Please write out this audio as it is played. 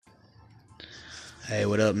Hey,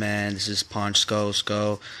 what up, man? This is Ponch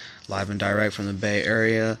Sko, live and direct from the Bay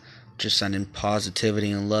Area. Just sending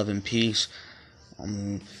positivity and love and peace.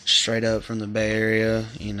 I'm straight up from the Bay Area,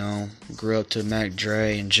 grew up to Mac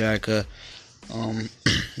Dre and Jacka. Um,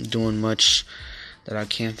 doing much that I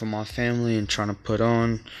can for my family and trying to put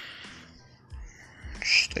on.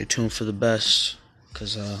 Stay tuned for the best,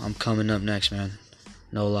 because I'm coming up next, man.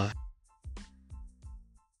 No lie.